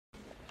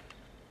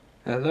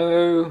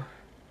Hello,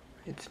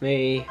 it's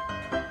me.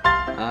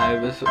 I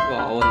wasn't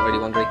really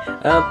wondering.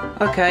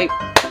 Okay,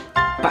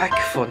 back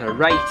for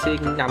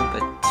narrating number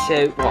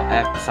 2,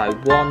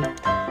 episode 1.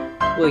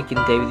 We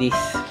can do this.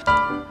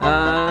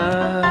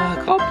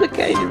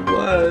 Complicated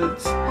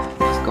words.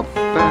 Just got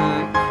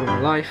back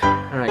from life.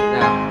 Alright,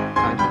 now,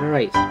 time to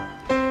narrate.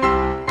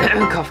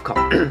 Cough, cough.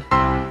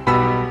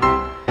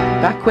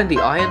 Back when the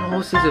iron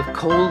horses of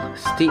coal,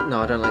 steam...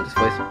 No, I don't like this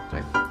voice.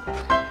 Sorry.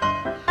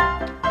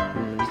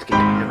 I need to get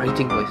a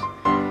narrating voice.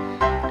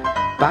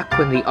 Back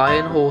when the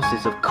iron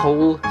horses of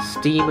coal,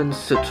 steam and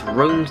soot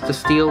roamed the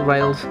steel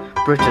rails,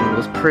 Britain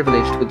was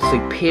privileged with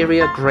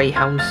superior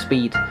greyhound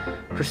speed.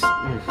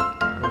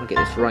 I want to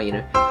get this right, you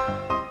know.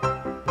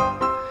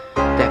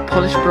 Their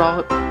polished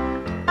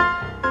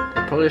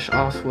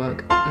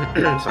arsework.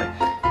 Sorry.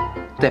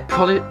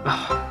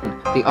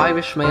 The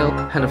Irish mail,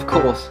 and of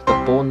course, the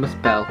Bournemouth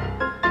Bell.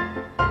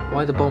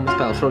 Why the Bournemouth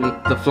Bell? Surely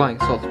the Flying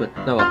Scotsman.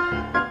 No,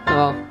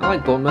 well, I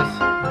like Bournemouth.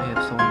 I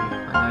have someone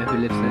I know who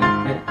lives there.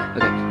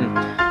 Okay.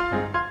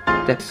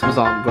 This was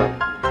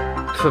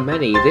for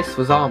many, this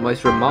was our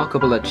most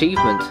remarkable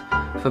achievement.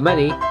 For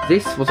many,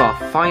 this was our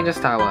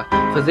finest hour.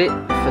 For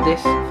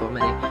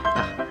many,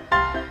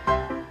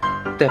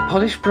 their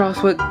polished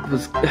brasswork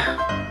was.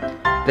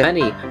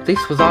 This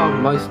was our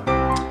most.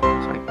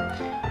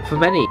 For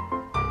many.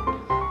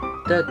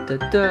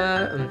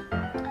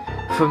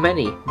 For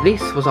many,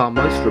 this was our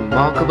most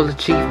remarkable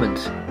achievement.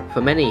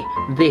 For many,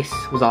 this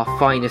was our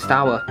finest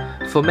hour.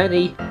 For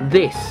many,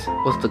 this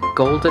was the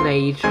golden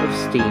age of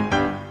steam.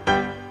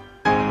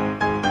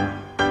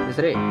 Is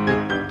that it? Do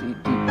you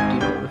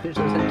not want to finish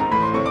that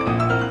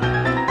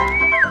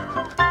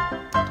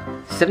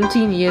sentence?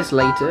 17 years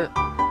later,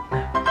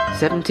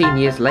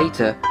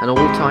 an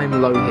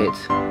all-time low hit.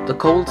 The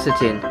cold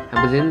set in,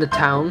 and within the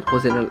town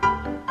was in a...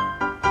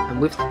 And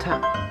with the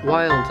town...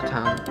 While the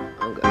town...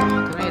 Oh,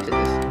 can I edit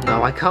this?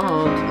 No, I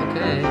can't.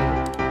 Okay.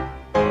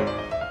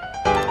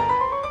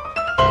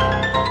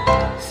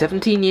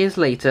 17 years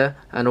later,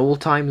 an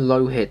all-time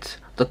low hit.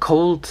 The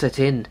cold set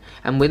in,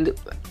 and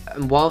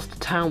whilst the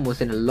town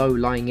was in a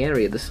low-lying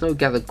area, the snow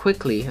gathered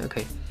quickly.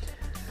 Okay.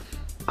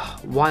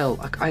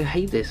 I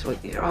hate this.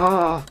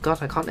 Oh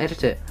God, I can't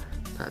edit it.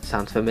 That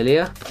sounds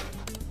familiar.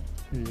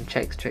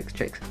 Checks.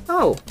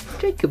 Oh,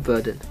 Jacob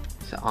Burden.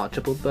 Is it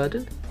Archibald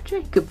Burden?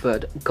 Jacob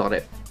Burden. Got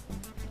it.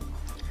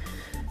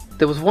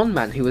 There was one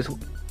man who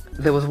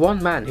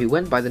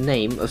went by the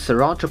name of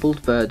Sir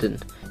Archibald Burden.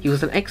 He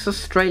was an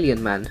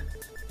ex-Australian man.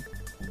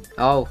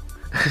 Oh.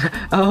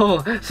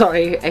 Oh,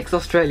 sorry,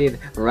 ex-Australian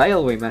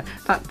railwayman.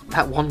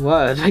 That one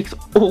word makes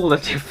all the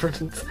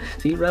difference.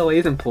 See, railway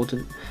is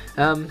important.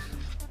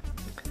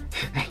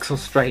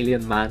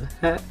 Ex-Australian man.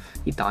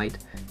 He died.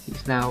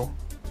 He's now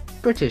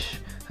British.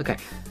 Okay.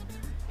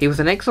 He was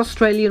an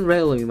ex-Australian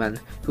railwayman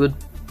who had...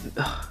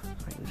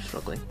 I'm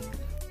struggling.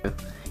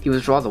 He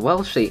was rather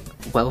Welshy.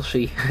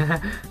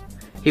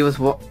 He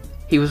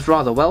was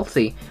rather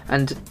wealthy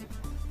and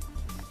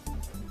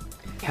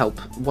might help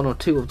one or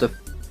two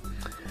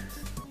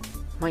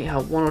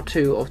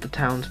of the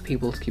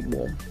townspeople to keep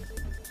warm.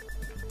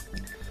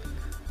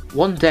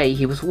 One day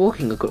he was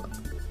walking, but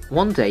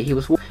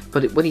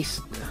when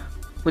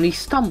he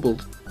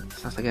stumbled,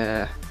 sounds like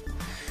a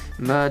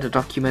murder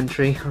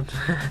documentary.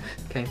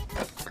 Okay.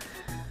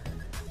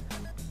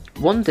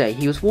 One day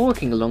he was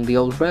walking along the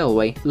old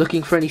railway,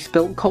 looking for any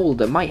spilt coal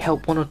that might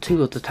help one or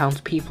two of the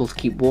townspeople to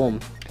keep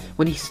warm,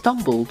 when he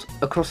stumbled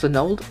across an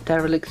old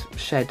derelict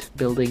shed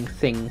building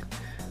thing.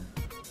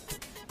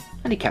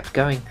 And he kept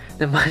going.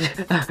 Never mind.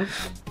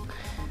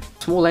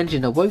 Small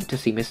engine awoke to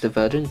see Mr.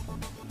 Verdon.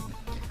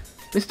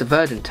 Mr.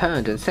 Verdon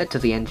turned and said to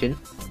the engine,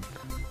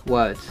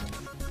 "Words."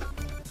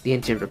 The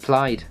engine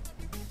replied,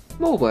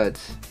 "More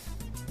words."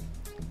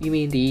 "You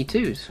mean the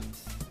E2s?"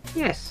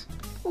 "Yes,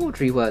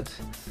 ordinary words."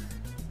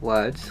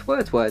 Words.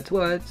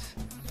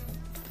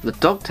 The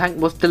dog tank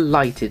was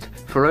delighted.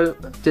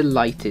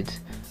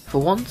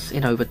 For once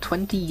in over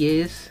 20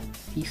 years,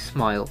 he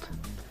smiled.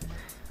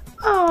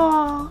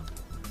 Ah.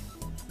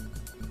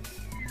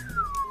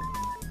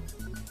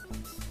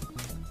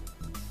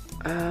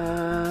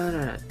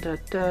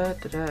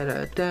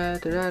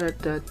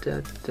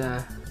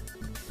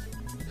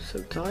 So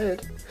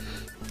tired.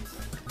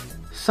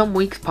 Some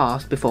weeks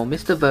passed before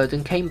Mr.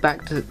 Verdon came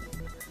back to...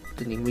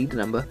 Didn't even read the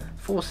number.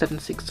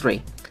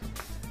 4763.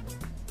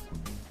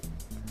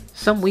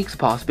 Some weeks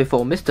passed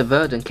before Mr.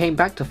 Verdon came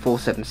back to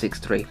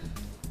 4763.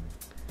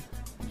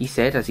 He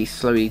said as he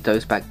slowly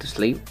dozed back to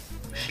sleep.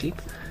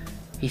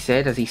 He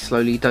said as he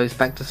slowly dozed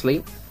back to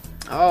sleep.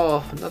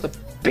 Oh, another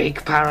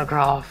big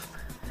paragraph.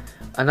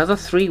 Another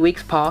 3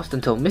 weeks passed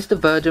until Mr.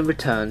 Verdon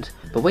returned,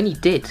 but when he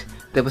did,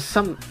 there were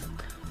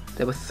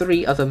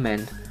 3 other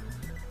men.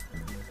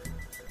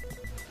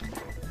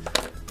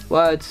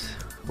 Words.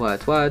 Is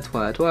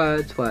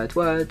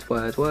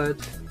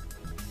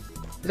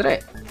that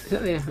it? Is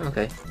that it?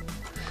 Okay.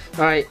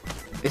 Alright,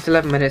 it's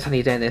 11 minutes, I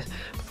need to end this.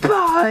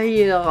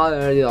 Bye!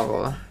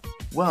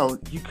 Well,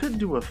 you could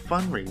do a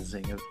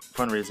fundraising of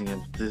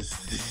this.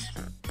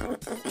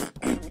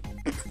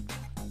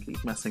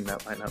 keep messing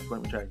that line up.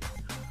 Let me try again.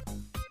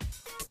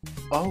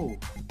 Oh,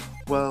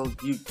 well,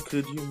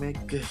 could you make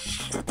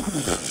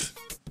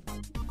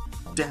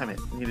Damn it,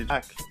 I need it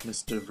back,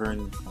 Mr.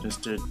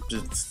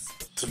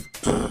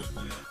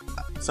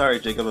 Sorry,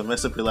 Jacob, I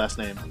messed up your last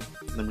name.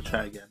 Let me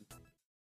try again.